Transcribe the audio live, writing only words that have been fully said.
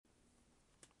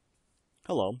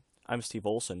Hello, I'm Steve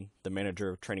Olson, the Manager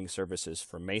of Training Services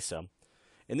for Mesa.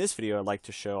 In this video, I'd like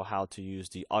to show how to use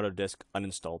the Autodesk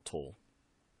Uninstall Tool.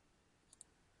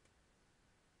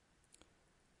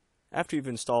 After you've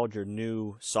installed your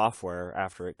new software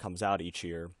after it comes out each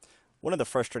year, one of the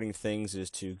frustrating things is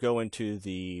to go into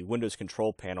the Windows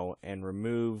control panel and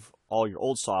remove all your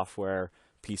old software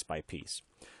piece by piece.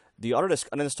 The Autodesk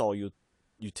Uninstall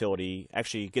utility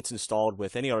actually gets installed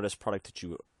with any Autodesk product that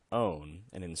you own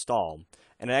and install,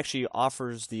 and it actually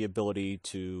offers the ability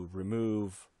to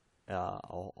remove a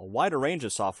wider range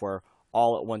of software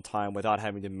all at one time without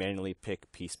having to manually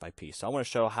pick piece by piece. So I want to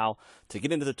show how to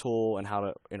get into the tool and how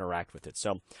to interact with it.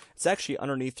 So it's actually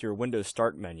underneath your Windows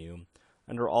Start menu,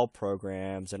 under All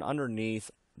Programs, and underneath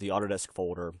the Autodesk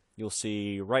folder, you'll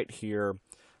see right here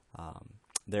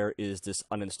there is this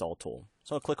Uninstall tool.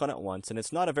 So I'll click on it once, and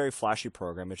it's not a very flashy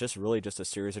program. It's just really just a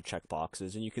series of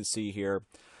checkboxes, and you can see here,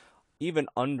 even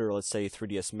under, let's say,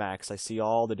 3ds Max, I see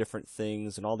all the different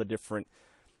things and all the different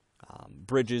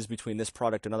bridges between this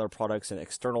product and other products and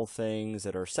external things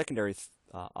that are secondary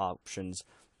options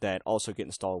that also get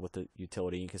installed with the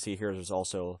utility. You can see here there's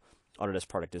also Autodesk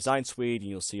Product Design Suite, and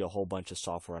you'll see a whole bunch of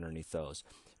software underneath those.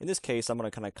 In this case, I'm going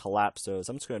to kind of collapse those.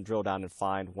 I'm just going to drill down and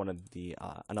find one of the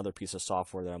another piece of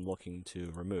software that I'm looking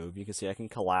to remove. You can see I can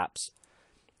collapse,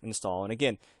 install, and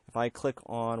again, if I click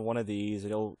on one of these,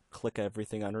 it'll click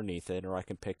everything underneath it, or I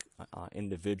can pick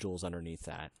individuals underneath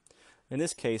that. In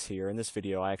this case here, in this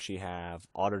video, I actually have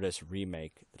Autodesk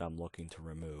Remake that I'm looking to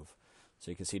remove.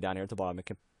 So you can see down here at the bottom, I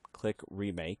can click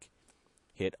Remake,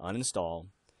 hit Uninstall,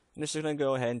 and it's just going to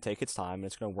go ahead and take its time, and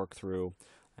it's going to work through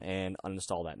and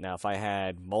uninstall that. Now, if I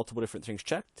had multiple different things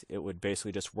checked, it would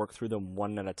basically just work through them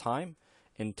one at a time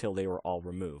until they were all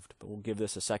removed. But we'll give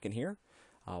this a second here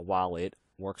while it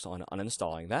works on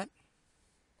uninstalling that.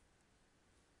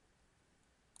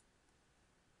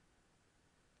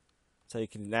 So you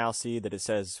can now see that it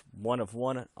says 1 of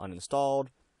 1 uninstalled,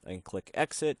 and click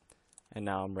Exit, and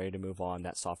now I'm ready to move on.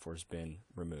 That software's been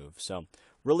removed. So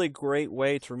really great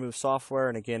way to remove software,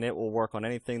 and again, it will work on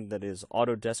anything that is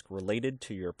Autodesk related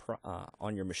to your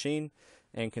on your machine,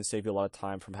 and can save you a lot of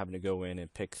time from having to go in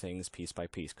and pick things piece by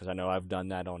piece, because I know I've done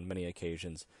that on many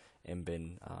occasions and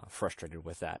been frustrated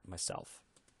with that myself.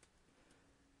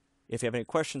 If you have any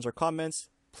questions or comments,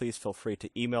 please feel free to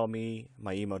email me.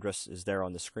 My email address is there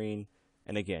on the screen.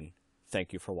 And again,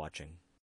 thank you for watching.